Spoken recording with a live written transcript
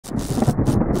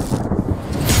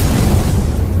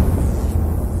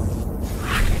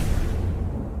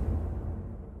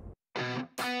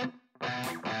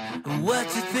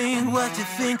what you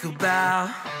think about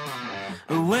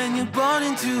when you're born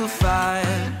into a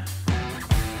fire.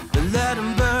 But let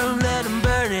them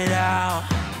burn it out.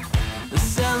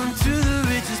 Sell them to the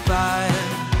richest buyer.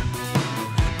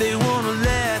 They wanna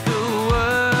let the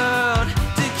world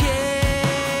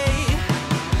decay.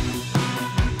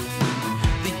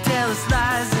 They tell us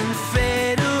lies and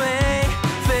fade away,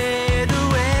 fade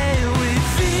away. We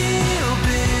feel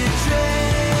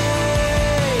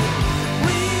betrayed.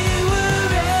 We were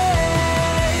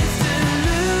raised to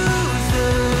lose the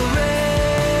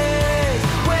race.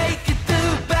 Wake at the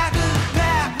back of the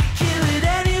pack, kill it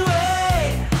anyway.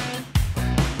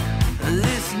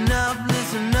 Listen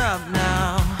up now,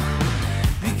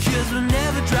 because we're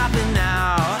never dropping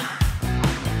out.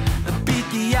 Beat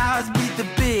the odds, beat the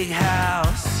big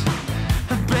house.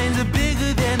 Our brains are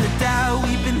bigger than the doubt.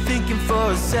 We've been thinking for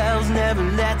ourselves, never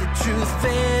let the truth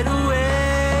fade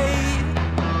away.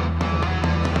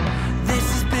 This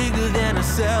is bigger than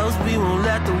ourselves, we won't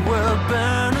let the world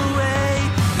burn away,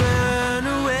 burn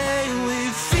away. We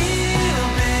feel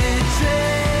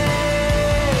betrayed.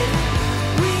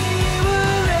 We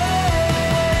were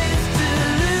raised to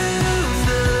lose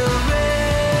the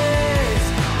race.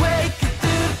 Wake it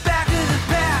through the back of the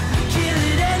pack, kill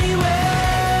it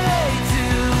anyway. To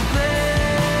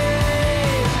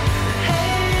blame,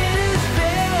 haters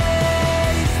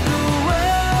face the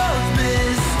world's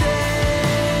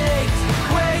mistakes.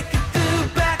 Wake it through the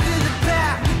back of the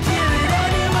pack, kill it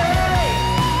anyway.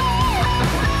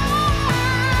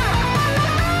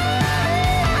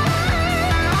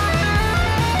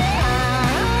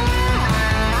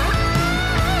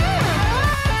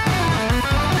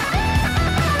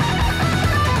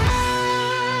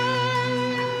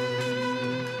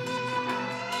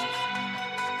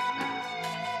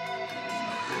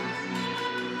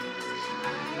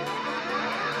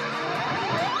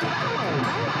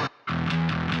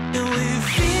 And we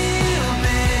feel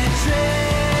betrayed.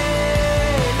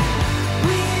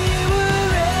 We were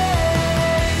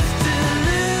raised to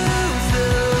lose the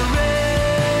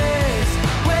race.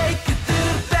 Wake it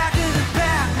through the back of the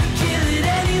pack, kill it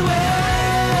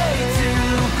anyway. To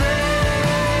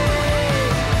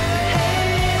blame,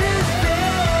 haters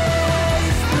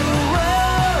face the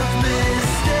world's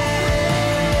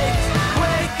mistakes.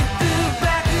 Wake it through the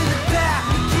back of the pack,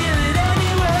 kill it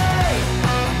anyway.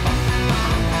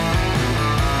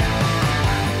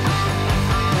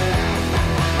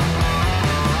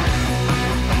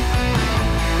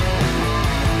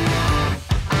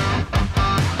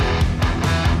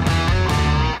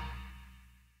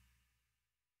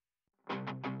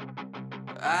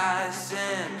 Ice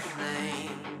and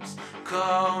flames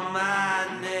call my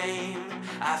name.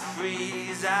 I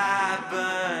freeze, I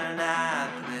burn, I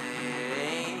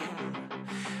blame.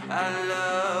 I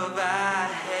love,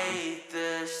 I hate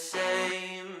the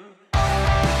same.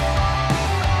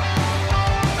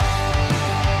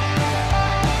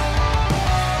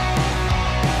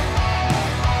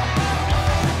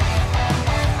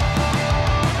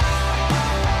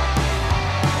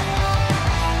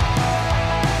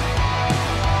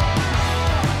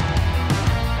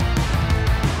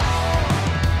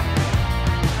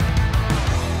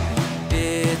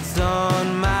 It's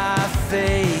on my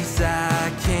face,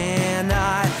 I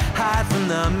cannot hide from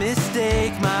the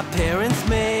mistake my parents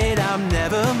made. I'm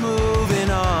never moving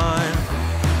on.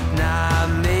 Not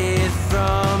made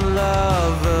from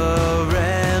love, a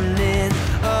remnant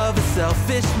of a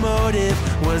selfish motive.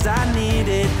 Was I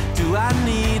needed? Do I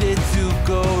need it to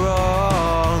go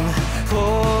wrong?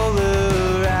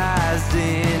 Polarized,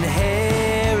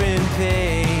 inherent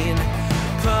pain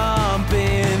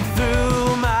pumping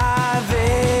through my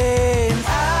veins.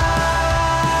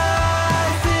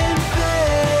 Ice in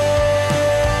flames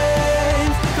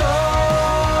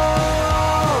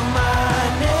call my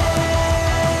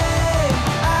name.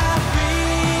 I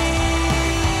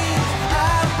freeze, I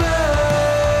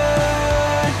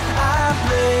burn, I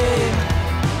blame.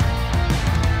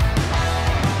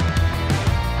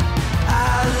 I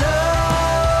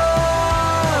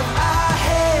love, I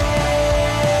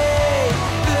hate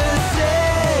the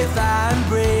safe I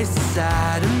embrace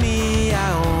inside of me. I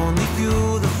only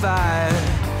fuel the fire.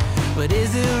 But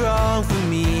is it wrong for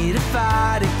me to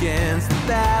fight against the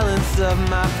balance of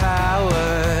my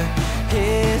power?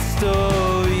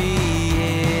 History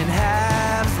in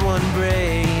halves, one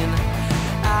brain.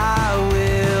 I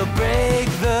will break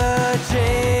the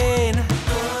chain.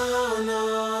 Oh no,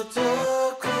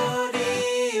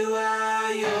 tokori wa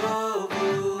yobu.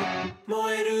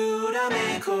 Moeru rame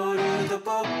koru to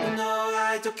boku no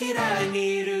ai to kirai ni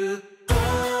iru. Oh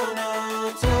no,